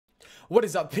What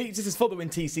is up, peeps? This is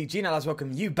ForTheWinTCG. Now let's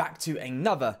welcome you back to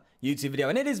another YouTube video,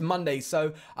 and it is Monday,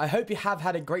 so I hope you have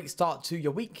had a great start to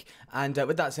your week, and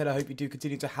with that said, I hope you do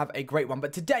continue to have a great one.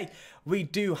 But today we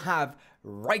do have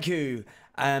Raikou.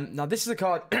 Now this is a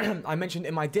card I mentioned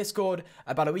in my Discord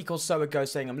about a week or so ago,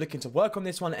 saying I'm looking to work on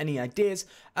this one, any ideas,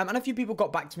 and a few people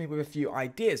got back to me with a few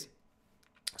ideas.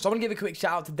 So I want to give a quick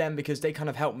shout out to them because they kind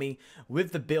of helped me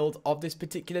with the build of this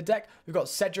particular deck. We've got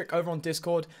Cedric over on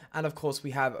Discord, and of course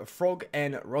we have Frog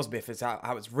and Rosbiff is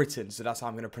how it's written, so that's how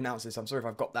I'm going to pronounce this. I'm sorry if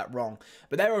I've got that wrong.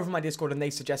 But they're over my Discord and they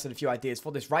suggested a few ideas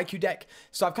for this Raikou deck.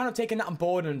 So I've kind of taken that on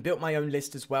board and built my own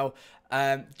list as well,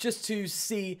 just to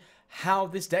see how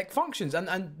this deck functions.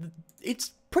 And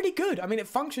it's pretty good. I mean, it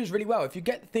functions really well. If you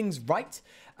get things right,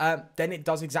 then it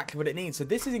does exactly what it needs. So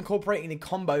this is incorporating a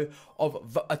combo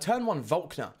of a turn 1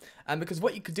 Volkner. Because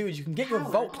what you could do is you can get your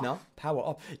Volkner, power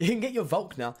up, you can get your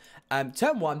Volkner,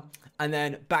 turn 1, and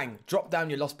then bang, drop down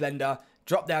your Lost Blender,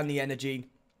 drop down the energy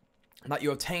that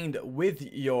you obtained with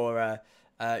your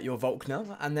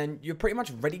Volkner, and then you're pretty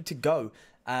much ready to go.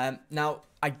 Now,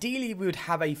 ideally, we would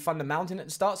have a Thunder Mountain at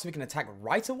the start so we can attack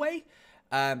right away.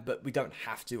 But we don't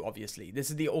have to, obviously.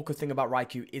 This is the awkward thing about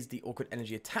Raikou, is the awkward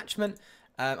energy attachment.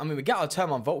 I mean, we get our turn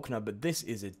on Volkner, but this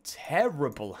is a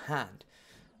terrible hand.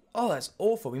 Oh, that's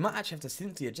awful. We might actually have to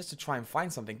Cynthia just to try and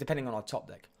find something, depending on our top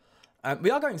deck. We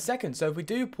are going second, so if we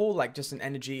do pull, like, just an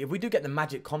energy, if we do get the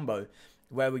magic combo,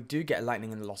 where we do get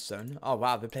lightning in the Lost Zone. Oh,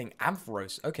 wow, they're playing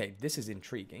Ampharos. Okay, this is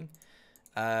intriguing.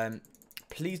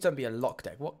 Please don't be a lock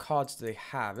deck. What cards do they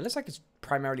have? It looks like it's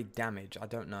primarily damage. I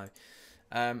don't know.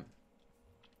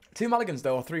 2 mulligans,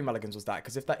 though, or 3 mulligans was that?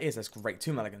 Because if that is, that's great.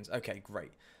 2 mulligans. Okay,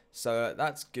 great. So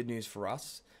that's good news for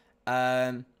us.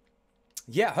 Yeah,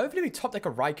 hopefully we top deck a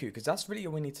Raikou, because that's really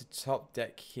all we need to top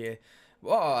deck here.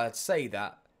 Well, I'd say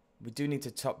that. We do need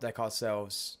to top deck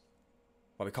ourselves.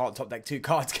 Well, we can't top deck 2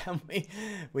 cards, can we?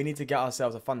 We need to get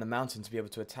ourselves a Thunder Mountain to be able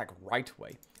to attack right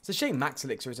away. It's a shame Max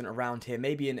Elixir isn't around here.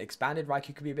 Maybe an Expanded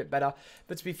Raikou could be a bit better.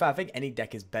 But to be fair, I think any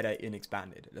deck is better in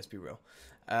Expanded. Let's be real.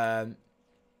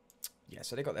 Yeah,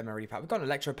 so they got their Memory Power. We've got an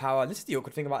Electro Power. This is the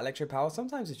awkward thing about Electro Power.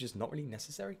 Sometimes it's just not really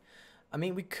necessary. I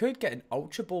mean, we could get an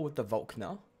Ultra Ball with the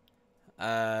Volkner.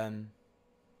 I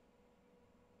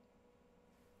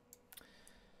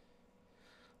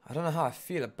don't know how I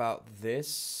feel about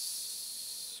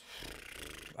this.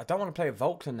 I don't want to play a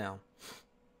Volkner now.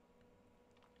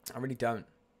 I really don't.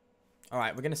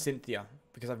 Alright, we're going to Cynthia,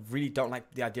 because I really don't like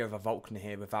the idea of a Volkner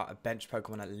here without a bench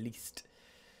Pokemon at least.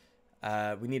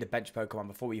 We need a bench Pokemon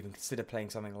before we even consider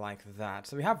playing something like that.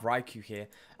 So we have Raikou here.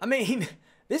 I mean,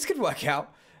 this could work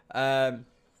out.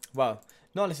 Well,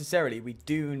 not necessarily. We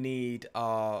do need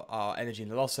our energy in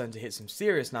the Lost Zone to hit some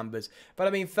serious numbers. But I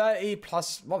mean, 30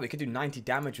 plus, well, we could do 90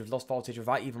 damage with Lost Voltage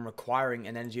without even requiring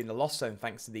an energy in the Lost Zone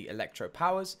thanks to the Electro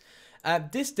Powers.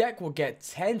 This deck will get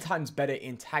 10 times better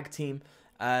in Tag Team.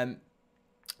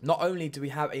 Not only do we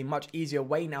have a much easier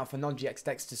way now for non-GX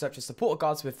decks to search for supporter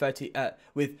cards with Pokegear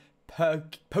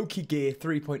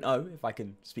 3.0, if I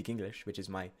can speak English, which is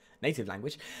my native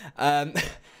language.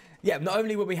 Yeah, not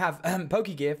only will we have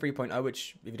Pokegear 3.0,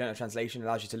 which, if you don't know translation,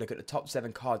 allows you to look at the top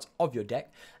 7 cards of your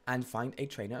deck and find a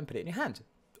trainer and put it in your hand.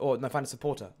 Or, no, find a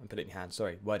supporter and put it in your hand.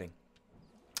 Sorry, wording.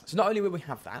 So not only will we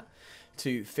have that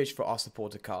to fish for our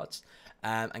supporter cards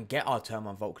and get our turn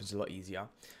 1 Vulcans a lot easier,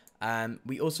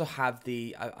 we also have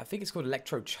the, I think it's called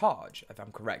Electro Charge, if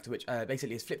I'm correct, which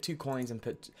basically is flip 2 coins and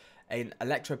put an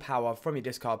Electro Power from your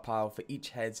discard pile for each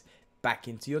heads back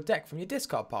into your deck from your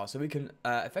discard pile. So we can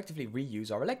effectively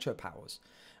reuse our Electro Powers,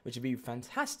 which would be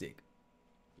fantastic.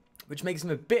 Which makes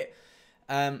them a bit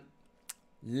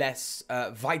less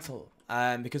vital.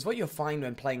 Because what you'll find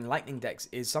when playing Lightning decks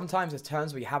is sometimes there's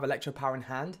turns where you have Electro Power in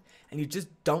hand and you just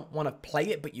don't want to play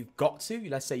it, but you've got to.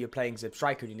 Let's say you're playing Zip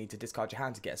Striker and you need to discard your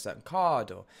hand to get a certain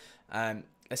card, or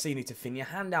let's say you need to thin your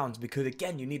hand down because,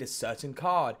 again, you need a certain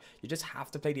card. You just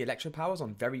have to play the Electro Powers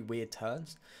on very weird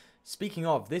turns. Speaking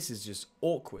of, this is just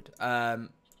awkward.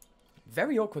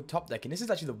 Very awkward top deck, and this is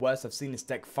actually the worst I've seen this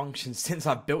deck function since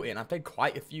I've built it, and I've played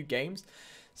quite a few games.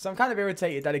 So I'm kind of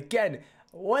irritated that, again,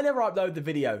 whenever I upload the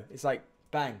video, it's like,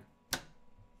 bang.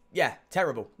 Yeah,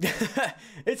 terrible.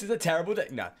 This is a terrible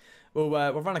deck. No. We'll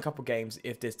run a couple games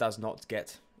if this does not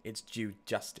get its due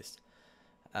justice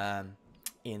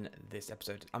in this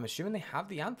episode. I'm assuming they have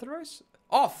the Ampharos?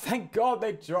 Oh, thank God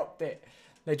they dropped it.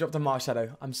 They dropped a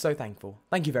Marshadow. I'm so thankful.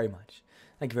 Thank you very much.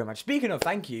 Thank you very much. Speaking of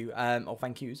thank you, or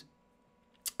thank yous,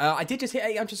 I did just hit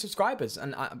 800 subscribers,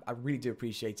 and I really do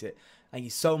appreciate it. Thank you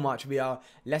so much. We are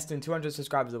less than 200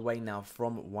 subscribers away now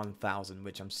from 1,000,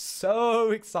 which I'm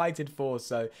so excited for.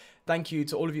 So thank you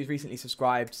to all of you who recently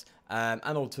subscribed, and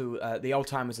all to the old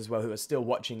timers as well who are still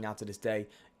watching now to this day.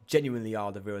 Genuinely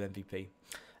are the real MVP.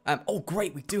 Oh,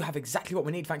 great. We do have exactly what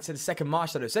we need thanks to the second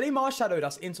Mars Shadow. So they Mars Shadowed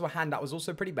us into a hand that was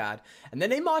also pretty bad. And then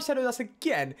they Mars Shadowed us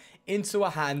again into a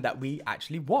hand that we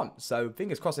actually want. So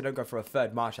fingers crossed they don't go for a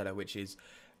third Mars Shadow, which is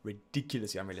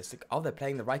ridiculously unrealistic. Oh, they're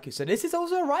playing the Raikou. So this is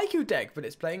also a Raikou deck, but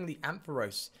it's playing the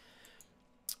Ampharos.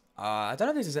 I don't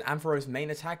know if this is an Ampharos main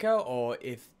attacker or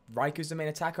if Raikou's the main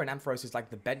attacker and Ampharos is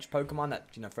like the bench Pokemon that,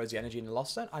 you know, throws the energy in the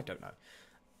Lost Zone. I don't know.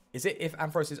 Is it if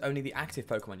Ampharos is only the active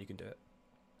Pokemon you can do it?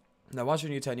 Now, once you're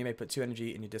in your turn, you may put 2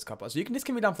 energy in your discard pile. So you can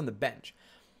discard me down from the bench.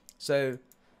 So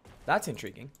that's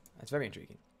intriguing. That's very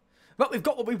intriguing. But we've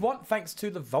got what we want thanks to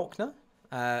the Volkner.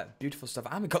 Beautiful stuff.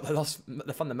 And we've got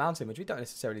the Thunder Mountain, which we don't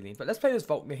necessarily need. But let's play this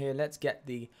Volkner here. Let's get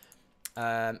the...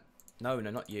 no,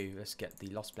 not you. Let's get the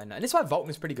Lost Blender. And this is why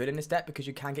Volkner's pretty good in this deck, because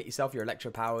you can get yourself your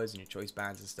Electro Powers and your Choice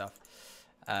Bands and stuff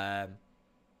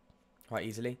quite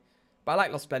easily. But I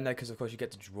like Lost Blender because, of course, you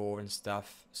get to draw and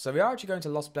stuff. So we are actually going to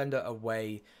Lost Blender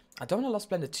away. I don't want to Lost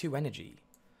Blender 2 energy.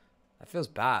 That feels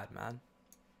bad, man.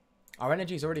 Our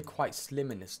energy is already quite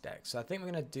slim in this deck. So I think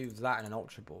we're going to do that and an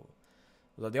Ultra Ball.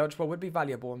 Although the Ultra Ball would be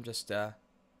valuable. I'm just... oh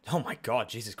my god,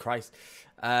 Jesus Christ.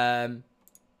 I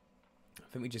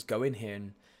think we just go in here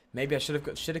and... Maybe I should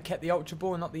have kept the Ultra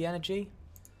Ball and not the energy.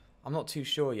 I'm not too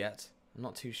sure yet. I'm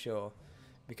not too sure.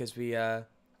 Because we...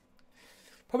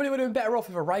 probably would have been better off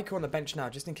with a Raikou on the bench now,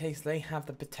 just in case they have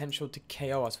the potential to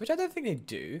KO us, which I don't think they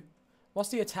do. What's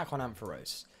the attack on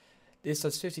Ampharos? This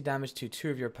does 50 damage to 2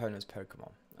 of your opponent's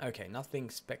Pokemon. Okay, nothing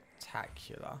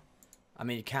spectacular. I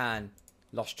mean, you can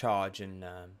Lost Charge and...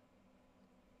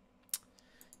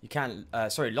 you can...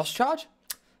 sorry, Lost Charge?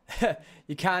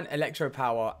 You can Electro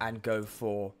Power and go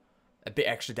for a bit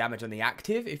extra damage on the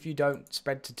active if you don't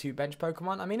spread to 2 bench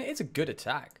Pokemon. I mean, it is a good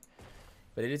attack.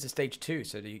 But it is a stage 2,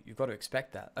 so you've got to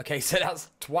expect that. Okay, so that's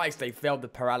twice they failed the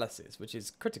paralysis, which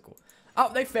is critical.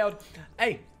 Oh, they failed.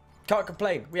 Hey, can't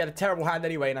complain. We had a terrible hand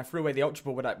anyway, and I threw away the Ultra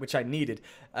Ball, which I needed.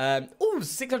 Oh,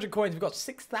 600 coins. We've got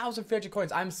 6,300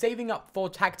 coins. I'm saving up for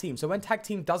Tag Team. So when Tag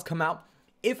Team does come out,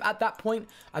 if at that point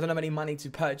I don't have any money to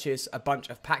purchase a bunch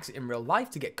of packs in real life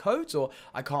to get codes, or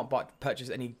I can't purchase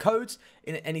any codes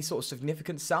in any sort of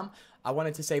significant sum, I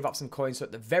wanted to save up some coins, so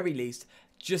at the very least,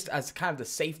 just as kind of the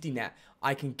safety net,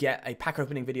 I can get a pack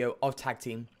opening video of Tag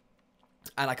Team,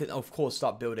 and I can, of course,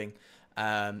 start building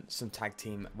some Tag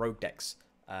Team rogue decks,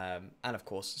 and, of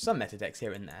course, some meta decks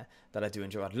here and there that I do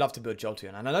enjoy. I'd love to build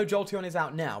Jolteon, and I know Jolteon is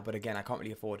out now, but again, I can't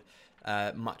really afford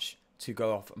much to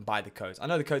go off and buy the codes. I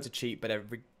know the codes are cheap, but they're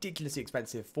ridiculously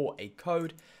expensive for a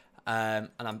code, and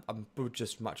I would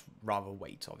just much rather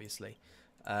wait, obviously.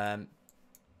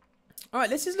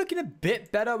 Alright, this is looking a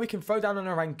bit better. We can throw down on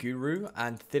a Ranguru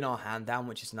and thin our hand down,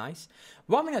 which is nice.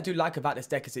 One thing I do like about this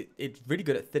deck is it's really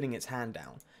good at thinning its hand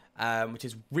down, which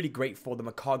is really great for the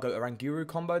Makago Ranguru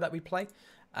combo that we play.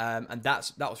 And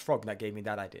that was Frog that gave me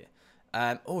that idea.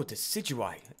 Oh,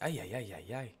 Decidueye.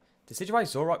 Ay. Decidueye,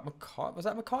 Zoroark, Makago. Was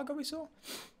that Makago we saw?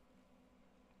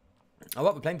 Oh,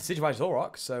 well, we're playing Decidueye,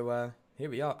 Zoroark, so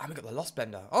here we are. And we got the Lost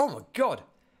Blender. Oh my god.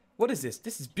 What is this?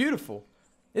 This is beautiful.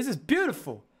 This is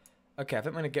beautiful. Okay, I think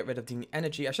I'm going to get rid of the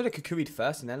energy. I should have Kukui'd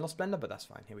first and then Lost Blender, but that's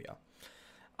fine. Here we are.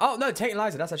 Oh, no, Tate and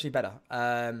Liza. That's actually better.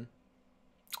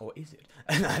 Or is it?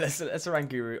 No, that's a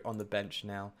Ranguru on the bench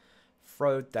now.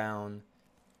 Throw down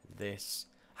this.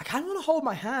 I kind of want to hold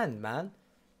my hand, man.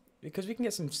 Because we can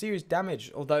get some serious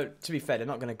damage. Although, to be fair, they're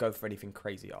not going to go for anything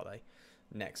crazy, are they?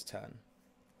 Next turn.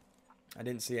 I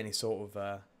didn't see any sort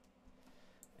of...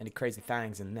 any crazy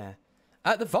fangs in there.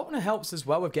 The Volkner helps as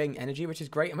well with getting energy, which is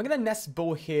great. And we're going to Nest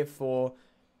Ball here for...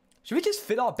 Should we just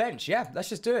fill our bench? Yeah, let's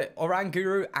just do it.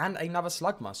 Oranguru and another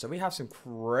Slugma. So we have some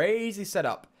crazy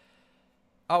setup.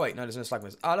 Oh, wait. No, there's no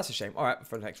Slugmas. Oh, that's a shame. All right,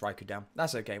 for the next Raikou down.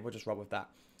 That's okay. We'll just roll with that.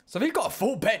 So we've got a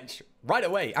full bench right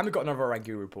away. And we've got another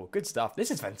Oranguru pool. Good stuff.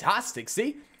 This is fantastic.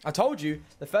 See? I told you,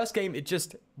 the first game, it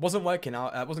just wasn't working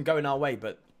out. Wasn't going our way,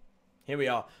 but... Here we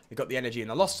are. We've got the energy in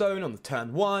the Lost Zone on the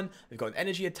turn 1. We've got an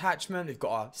energy attachment. We've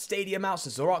got our Stadium out, so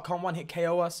Zoroark can't one-hit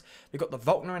KO us. We've got the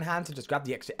Volkner in hand to just grab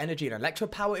the extra energy and Electro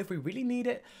Power if we really need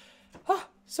it. Oh,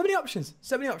 so many options.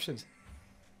 So many options.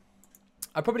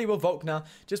 I probably will Volkner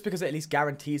just because it at least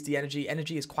guarantees the energy.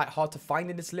 Energy is quite hard to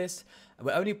find in this list.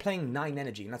 We're only playing 9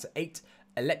 energy, and that's 8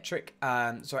 electric,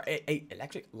 8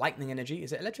 electric lightning energy.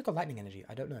 Is it electric or lightning energy?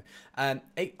 I don't know.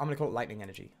 8, I'm going to call it lightning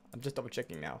energy. I'm just double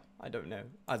checking now. I don't know.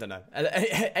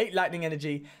 8 lightning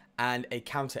energy and a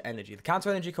counter energy. The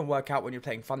counter energy can work out when you're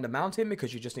playing Thunder Mountain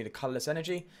because you just need a colorless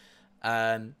energy.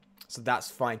 So that's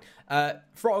fine.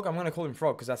 Frog, I'm going to call him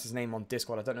Frog because that's his name on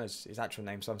Discord. I don't know his actual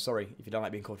name, so I'm sorry if you don't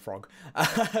like being called Frog.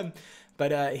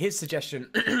 But his suggestion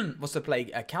was to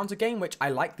play a counter game, which I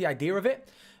like the idea of it,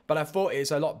 but I thought it's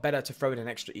a lot better to throw in an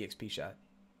extra EXP share.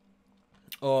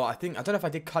 Or I don't know if I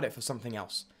did cut it for something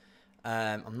else.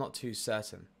 I'm not too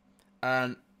certain.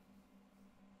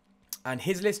 And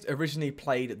his list originally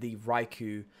played the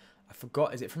Raikou. I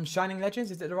forgot, is it from Shining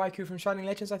Legends? Is it the Raikou from Shining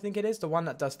Legends? I think it is. The one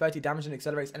that does 30 damage and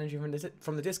accelerates energy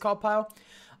from the discard pile.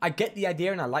 I get the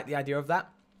idea and I like the idea of that.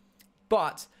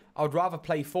 But I would rather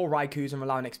play 4 Raikous and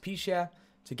rely on XP share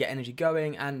to get energy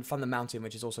going. And Thunder Mountain,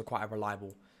 which is also quite a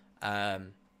reliable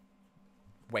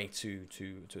way to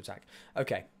attack.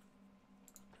 Okay.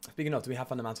 Speaking of, do we have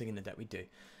Thunder Mountain in the deck? We do.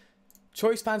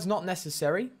 Choice band's not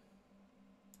necessary.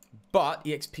 But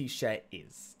EXP share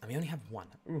is. And we only have 1.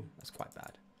 Ooh, that's quite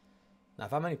bad. Now,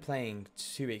 if I'm only playing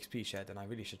 2 EXP share, then I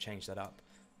really should change that up.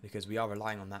 Because we are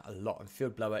relying on that a lot. And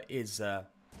Field Blower is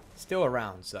still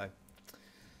around, so.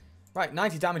 Right,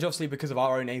 90 damage, obviously, because of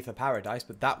our own Aether Paradise.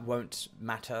 But that won't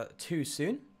matter too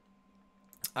soon.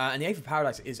 And the Aether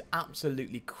Paradise is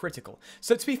absolutely critical.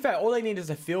 So, to be fair, all they need is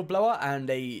a Field Blower. And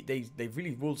they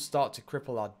really will start to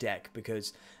cripple our deck.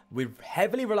 Because we're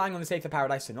heavily relying on this Aether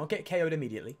Paradise to not get KO'd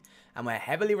immediately. And we're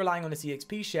heavily relying on this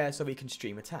EXP share so we can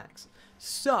stream attacks.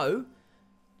 So,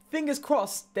 fingers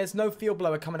crossed, there's no Field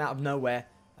Blower coming out of nowhere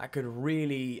that could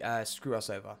really screw us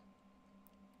over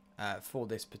for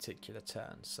this particular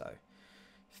turn. So,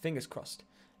 fingers crossed.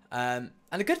 And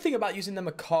the good thing about using the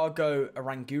Macargo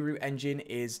Oranguru engine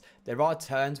is there are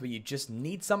turns where you just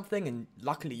need something, and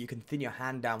luckily you can thin your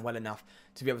hand down well enough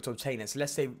to be able to obtain it. So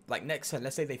let's say, like next turn,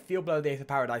 let's say they Field Blower the Aether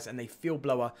Paradise and they Field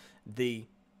Blower the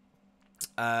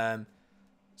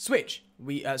Switch.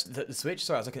 The Switch,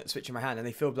 sorry, I was looking at the Switch in my hand, and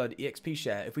they Field Blower the EXP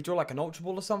share. If we draw like an Ultra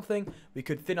Ball or something, we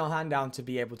could thin our hand down to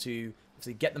be able to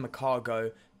obviously get the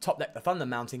Macargo, top deck the Thunder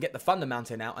Mountain, get the Thunder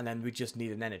Mountain out, and then we just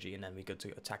need an energy, and then we go to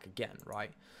attack again,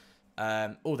 right?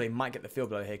 Or they might get the Field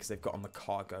Blower here because they've got a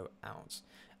Macargo out.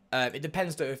 It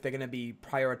depends though if they're going to be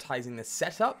prioritizing the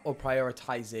setup or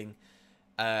prioritizing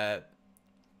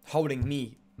holding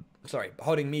me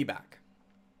back.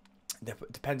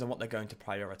 Depends on what they're going to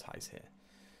prioritize here.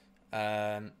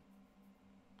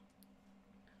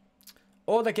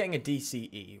 Or they're getting a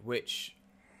DCE, which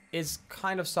is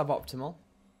kind of suboptimal.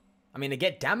 I mean, they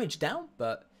get damage down,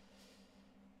 but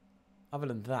other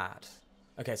than that.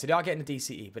 Okay, so they are getting a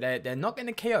DCE, but they're not getting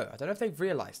a KO. I don't know if they've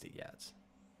realized it yet.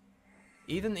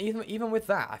 Even with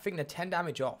that, I think they're 10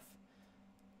 damage off.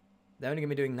 They're only going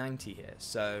to be doing 90 here.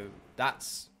 So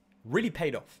that's really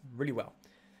paid off really well.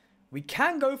 We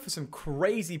can go for some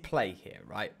crazy play here,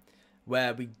 right?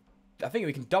 Where I think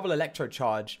we can double Electro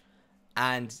Charge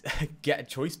and get a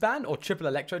Choice Band, or triple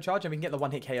Electro Charge, and we can get the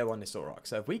one-hit KO on this Auroch.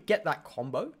 So if we get that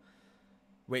combo,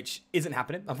 which isn't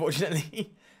happening,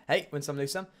 unfortunately. Hey, win some,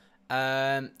 lose some.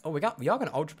 Oh, we are going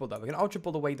to Ultra Ball, though. We're going to Ultra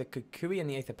Ball away the Kukui and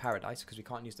the Aether Paradise, because we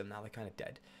can't use them now. They're kind of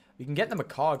dead. We can get the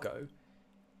Macargo.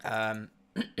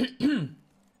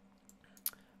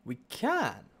 We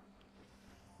can.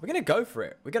 We're going to go for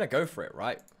it. We're going to go for it,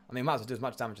 right? I mean, might as well do as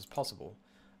much damage as possible.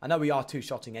 I know we are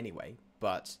two-shotting anyway,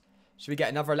 but should we get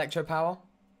another Electro Power?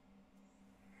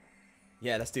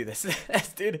 Yeah, let's do this.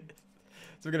 Let's do this.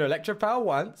 So we're going to Electro Power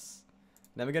once.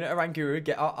 Then we're going to Oranguru,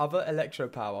 get our other Electro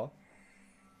Power.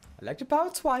 Electro Power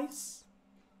twice.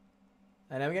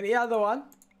 And then we get the other one.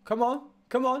 Come on.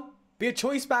 Come on. Be a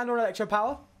Choice Band or an Electro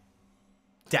Power.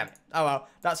 Damn it. Oh, well.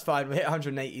 That's fine. We hit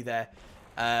 180 there.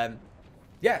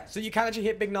 Yeah, so you can actually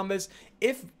hit big numbers.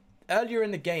 If earlier in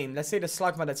the game, let's say the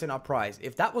Slugma that's in our prize,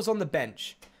 if that was on the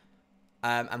bench,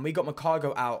 and we got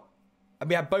Macargo out, and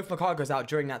we had both Macargos out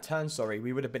during that turn, sorry,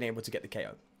 we would have been able to get the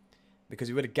KO. Because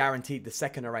we would have guaranteed the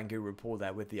second Oranguru pull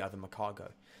there with the other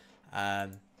Macargo. But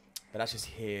that's just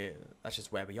here. That's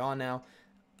just where we are now.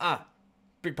 Ah,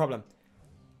 big problem.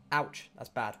 Ouch. That's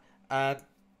bad.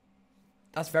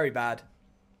 That's very bad.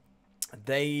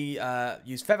 They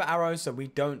use Feather Arrows, so we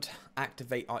don't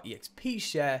activate our EXP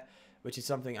share, which is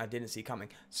something I didn't see coming.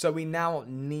 So we now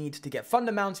need to get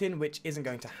Thunder Mountain, which isn't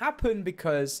going to happen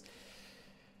because,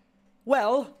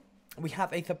 well, we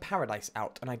have Aether Paradise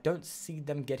out, and I don't see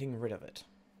them getting rid of it.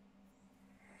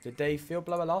 Did they Field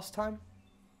Blower last time?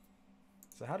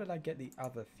 So how did I get the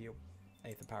other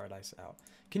Aether Paradise out?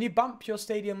 Can you bump your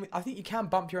stadium? I think you can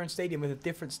bump your own stadium with a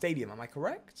different stadium. Am I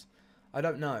correct? I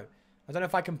don't know. I don't know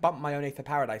if I can bump my own Aether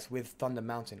Paradise with Thunder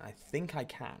Mountain. I think I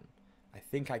can. I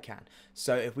think I can.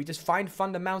 So if we just find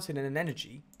Thunder Mountain and an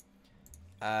energy,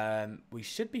 we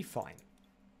should be fine.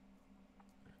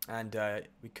 And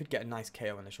we could get a nice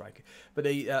KO on this Raikou, but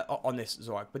on this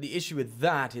Zoroark. But the issue with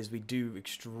that is we do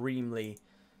extremely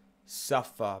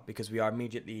suffer because we are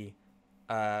immediately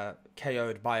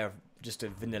KO'd by just a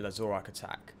vanilla Zoroark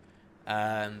attack.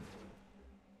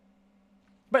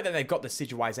 But then they've got the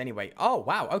Sigil-wise anyway. Oh,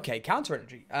 wow. Okay, counter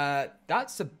energy.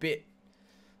 That's a bit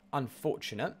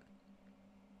unfortunate.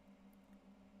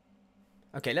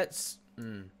 Okay, let's...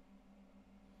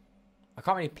 I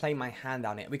can't really play my hand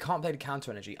down here. We can't play the counter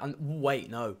energy.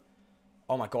 Wait, no.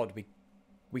 Oh my god,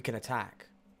 we can attack.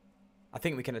 I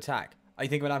think we can attack. Are you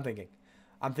thinking what I'm thinking?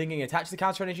 I'm thinking attach the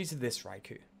counter energy to this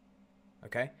Raikou.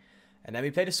 Okay? And then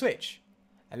we play the switch.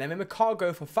 And then we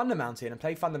go for Thunder Mountain and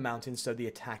play Thunder Mountain so the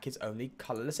attack is only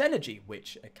colorless energy,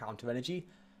 which a counter energy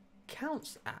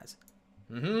counts as.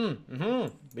 We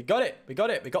got it. We got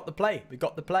it. We got the play. We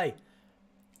got the play.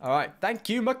 All right. Thank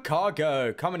you,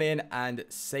 Macargo, coming in and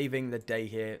saving the day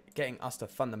here, getting us to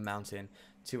Thunder Mountain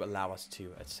to allow us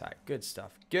to attack. Good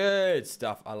stuff. Good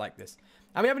stuff. I like this.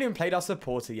 And we haven't even played our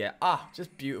supporter yet. Ah,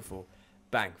 just beautiful.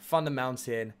 Bang. Thunder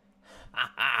Mountain.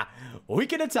 We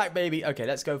can attack, baby. Okay,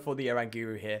 let's go for the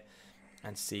Oranguru here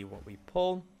and see what we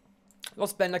pull.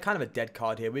 Lost Bender, kind of a dead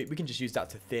card here. We can just use that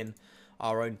to thin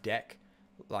our own deck.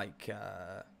 Like,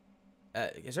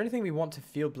 is there anything we want to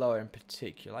Field Blower in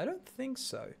particular? I don't think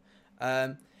so.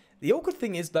 The awkward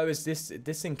thing is, though, is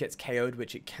this thing gets KO'd,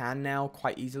 which it can now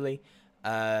quite easily.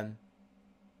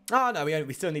 Oh, no,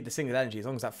 we still need the single energy as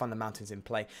long as that Thunder Mountain's in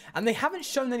play. And they haven't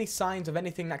shown any signs of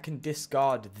anything that can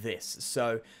discard this.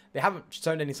 So they haven't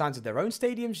shown any signs of their own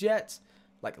stadiums yet,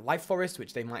 like Life Forest,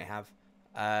 which they might have.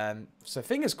 So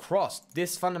fingers crossed,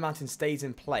 this Thunder Mountain stays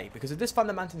in play. Because if this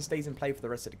Thunder Mountain stays in play for the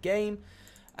rest of the game,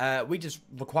 we just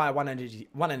require one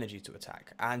energy to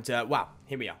attack. And, wow,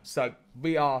 here we are. So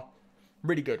we are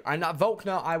really good. And that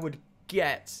Volkner, I would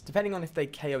get, depending on if they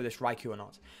KO this Raikou or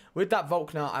not. With that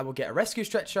Volkner, I will get a Rescue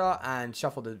Stretcher and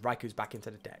shuffle the Raikous back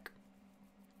into the deck.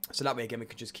 So that way, again, we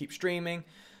could just keep streaming.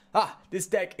 This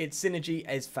deck, its synergy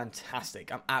is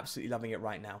fantastic. I'm absolutely loving it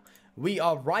right now. We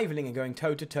are rivaling and going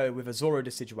toe-to-toe with a Zoro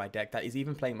Decidueye deck that is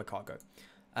even playing Macargo.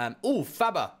 Oh,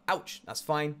 Faber. Ouch. That's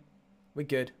fine. We're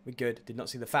good. We're good. Did not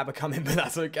see the Faber coming, but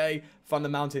that's okay. Thunder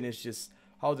Mountain is just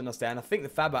holding us down. I think the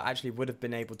Faber actually would have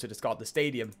been able to discard the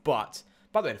Stadium, but...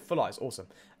 By the way, the Full Art is awesome.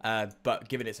 But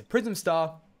given it's a Prism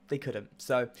Star, they couldn't.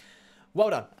 So, well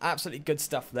done. Absolutely good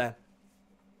stuff there.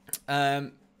 Yeah,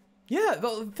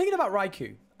 well, thinking about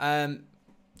Raikou.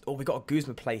 We got a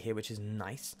Guzma play here, which is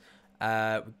nice.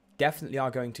 We definitely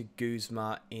are going to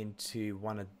Guzma into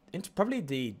probably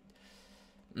the...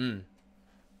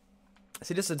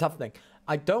 See, this is a tough thing.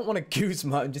 I don't want to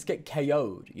Guzma and just get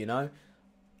KO'd, you know?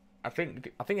 I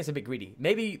think it's a bit greedy.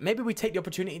 Maybe we take the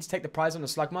opportunity to take the prize on the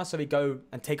Slugma, so we go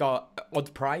and take our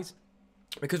odd prize.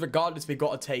 Because regardless, we've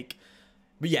got to take...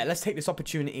 But yeah, let's take this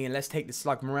opportunity and let's take the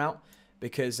Slugma out.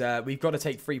 Because we've got to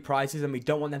take 3 prizes and we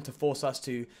don't want them to force us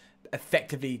to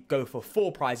effectively go for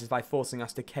 4 prizes by forcing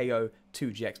us to KO 2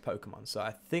 GX Pokemon. So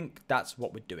I think that's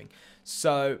what we're doing.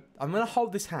 So I'm going to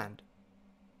hold this hand.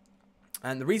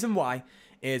 And the reason why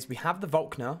is we have the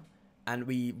Volkner and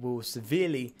we will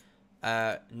severely...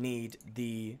 need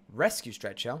the Rescue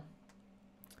Stretcher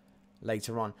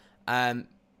later on. And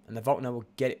the Volkner will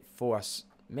get it for us.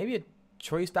 Maybe a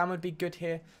Choice Band would be good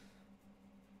here.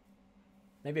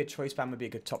 Maybe a Choice Band would be a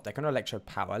good top deck. I know Electro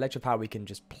Power. Electro Power we can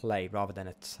just play rather than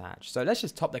attach. So let's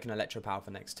just top deck an Electro Power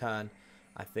for next turn.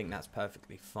 I think that's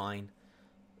perfectly fine.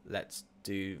 Let's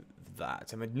do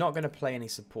that. And we're not going to play any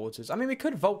supporters. I mean, we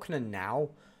could Volkner now,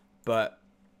 but...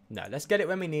 No, let's get it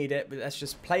when we need it. But let's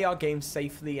just play our game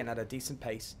safely and at a decent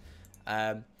pace.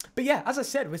 But yeah, as I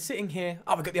said, we're sitting here.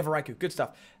 Oh, we got the other Raikou. Good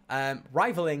stuff.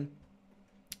 Rivaling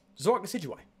Zoroark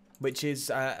Decidueye, which is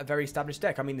a very established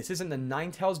deck. I mean, this isn't the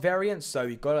Ninetales variant, so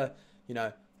you've got to, you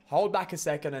know, hold back a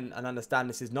second and understand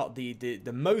this is not the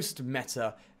most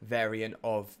meta variant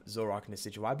of Zoroark and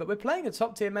Decidueye. But we're playing a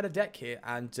top tier meta deck here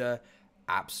and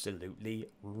absolutely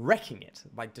wrecking it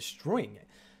by destroying it.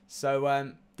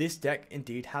 So this deck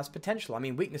indeed has potential. I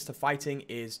mean, weakness to fighting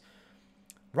is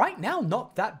right now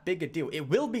not that big a deal. It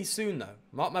will be soon though.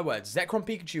 Mark my words. Zekrom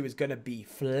Pikachu is going to be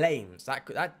flames.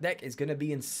 That deck is going to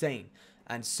be insane.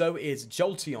 And so is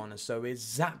Jolteon and so is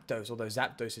Zapdos. Although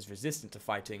Zapdos is resistant to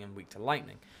fighting and weak to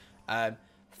lightning.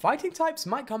 Fighting types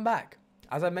might come back.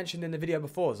 As I mentioned in the video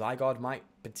before, Zygarde might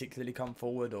particularly come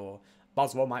forward or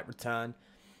Buzzwole might return.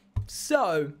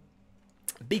 So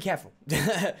be careful.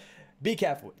 Be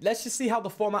careful. Let's just see how the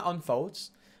format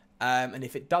unfolds. And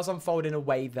if it does unfold in a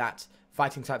way that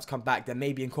fighting types come back, then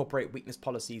maybe incorporate weakness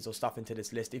policies or stuff into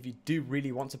this list if you do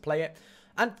really want to play it.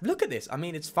 And look at this. I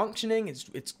mean, it's functioning.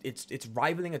 It's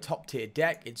rivaling a top tier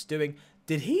deck. It's doing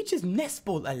Did he just nest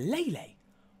ball a Lele?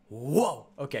 Whoa.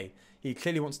 Okay. He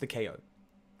clearly wants the KO.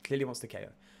 Clearly wants the KO.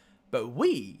 But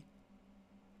we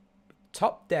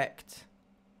top decked.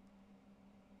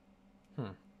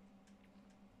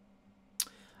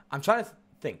 I'm trying to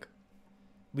think.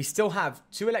 We still have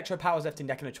 2 Electro Powers left in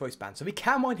deck and a Choice Band. So we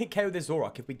can one hit KO the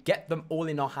Zoroark if we get them all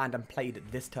in our hand and played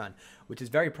this turn, which is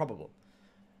very probable.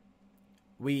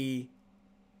 We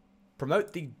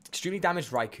promote the extremely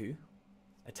damaged Raikou,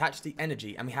 attach the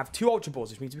energy, and we have 2 Ultra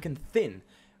Balls, which means we can thin,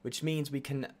 which means we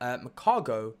can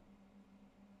Macargo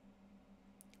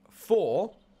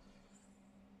for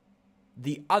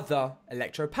the other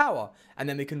Electro Power. And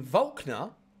then we can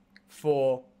Volkner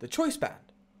for the Choice Band.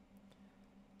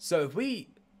 So if we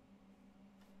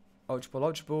Ultra Ball,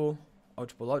 Ultra Ball,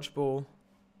 Ultra Ball, Ultra Ball,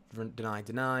 deny,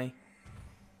 deny,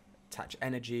 attach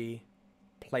energy,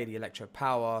 play the Electro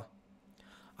Power.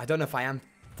 I don't know if I am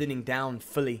thinning down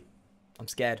fully. I'm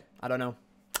scared. I don't know.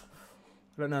 I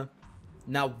don't know.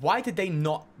 Now, why did they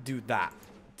not do that?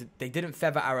 They didn't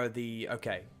Feather Arrow the...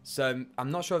 Okay, so I'm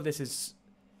not sure if this is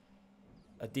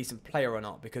a decent player or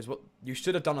not, because what you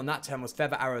should have done on that turn was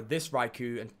Feather Arrow this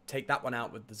Raikou and take that one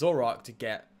out with the Zoroark to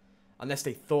get... Unless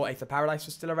they thought Aether Paralyze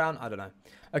was still around. I don't know.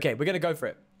 Okay, we're going to go for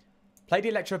it. Play the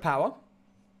Electro Power.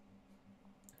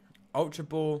 Ultra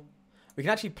Ball. We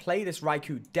can actually play this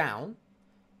Raikou down.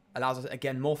 Allows us,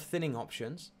 again, more thinning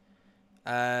options.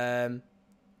 Attach.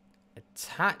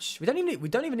 We don't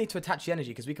even need to attach the energy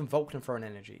because we can Volkner for an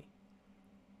energy.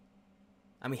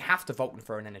 And we have to Volkner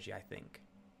for an energy, I think.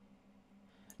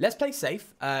 Let's play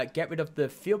safe. Get rid of the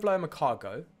Field Blower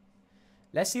Macargo.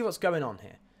 Let's see what's going on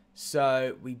here.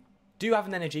 So, we do have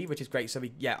an energy, which is great. So,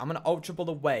 I'm going to Ultra Ball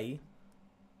away.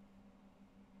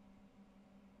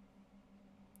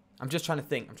 I'm just trying to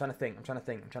think.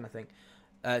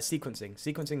 Sequencing.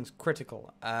 Sequencing's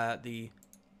critical. The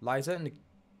Liza and the...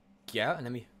 Yeah, and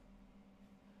then we...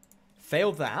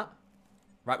 Failed that.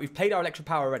 Right, we've played our Electro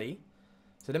Power already.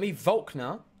 So then we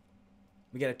Volkner.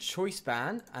 We get a Choice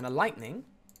Band and a Lightning.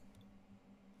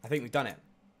 I think we've done it.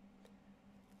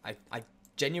 I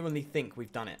genuinely think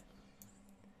we've done it.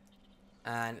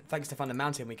 And thanks to Thunder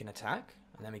Mountain, we can attack.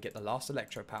 And then we get the last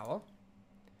Electro Power.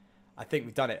 I think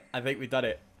we've done it. I think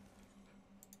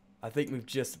we've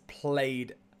just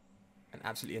played and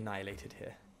absolutely annihilated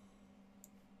here.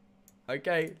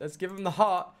 Okay, let's give him the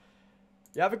heart.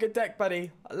 You have a good deck, buddy.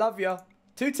 I love you.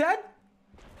 210?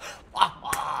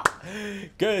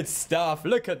 Good stuff.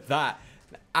 Look at that.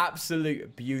 An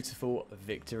absolute beautiful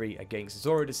victory against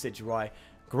Zoro Decidueye.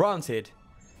 Granted,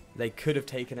 they could have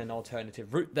taken an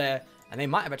alternative route there, and they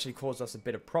might have actually caused us a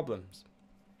bit of problems.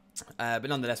 But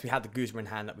nonetheless, we had the Guzma in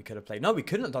hand that we could have played. No, we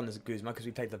couldn't have done this Guzma because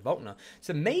we played the Volkner.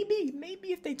 So maybe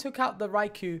if they took out the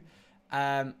Raikou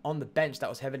on the bench that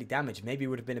was heavily damaged, maybe it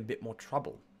would have been a bit more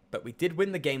trouble. But we did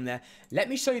win the game there. Let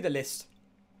me show you the list.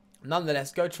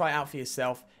 Nonetheless, go try it out for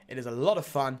yourself. It is a lot of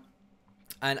fun.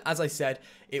 And as I said,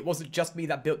 it wasn't just me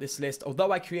that built this list.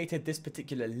 Although I created this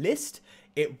particular list,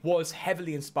 it was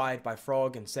heavily inspired by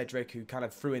Frog and Cedric, who kind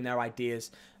of threw in their ideas.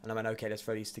 And I went, okay, let's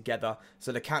throw these together.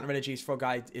 So the counter energy is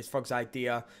Frog's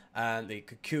idea. The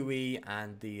Kukui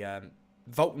and the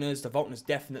Volkners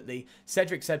definitely.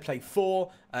 Cedric said play 4,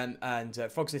 and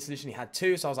Frog's initially had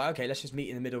 2. So I was like, okay, let's just meet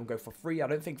in the middle and go for 3. I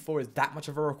don't think 4 is that much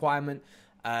of a requirement.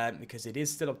 Because it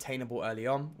is still obtainable early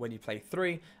on when you play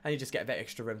 3, and you just get a bit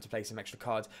extra room to play some extra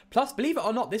cards. Plus, believe it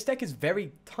or not, this deck is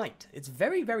very tight. It's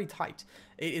very, very tight.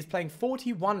 It is playing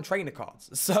 41 trainer cards,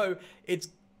 so it's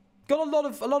got a lot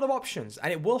of options,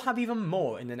 and it will have even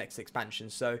more in the next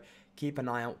expansion. So keep an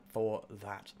eye out for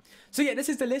that. So yeah, this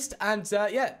is the list, and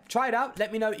yeah, try it out.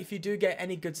 Let me know if you do get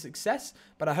any good success,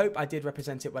 but I hope I did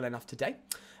represent it well enough today.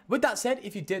 With that said,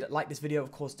 if you did like this video,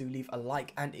 of course, do leave a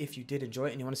like. And if you did enjoy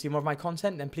it and you want to see more of my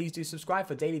content, then please do subscribe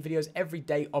for daily videos every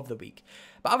day of the week.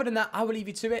 But other than that, I will leave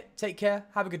you to it. Take care,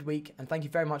 have a good week, and thank you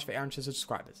very much for your interest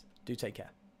subscribers. Do take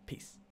care. Peace.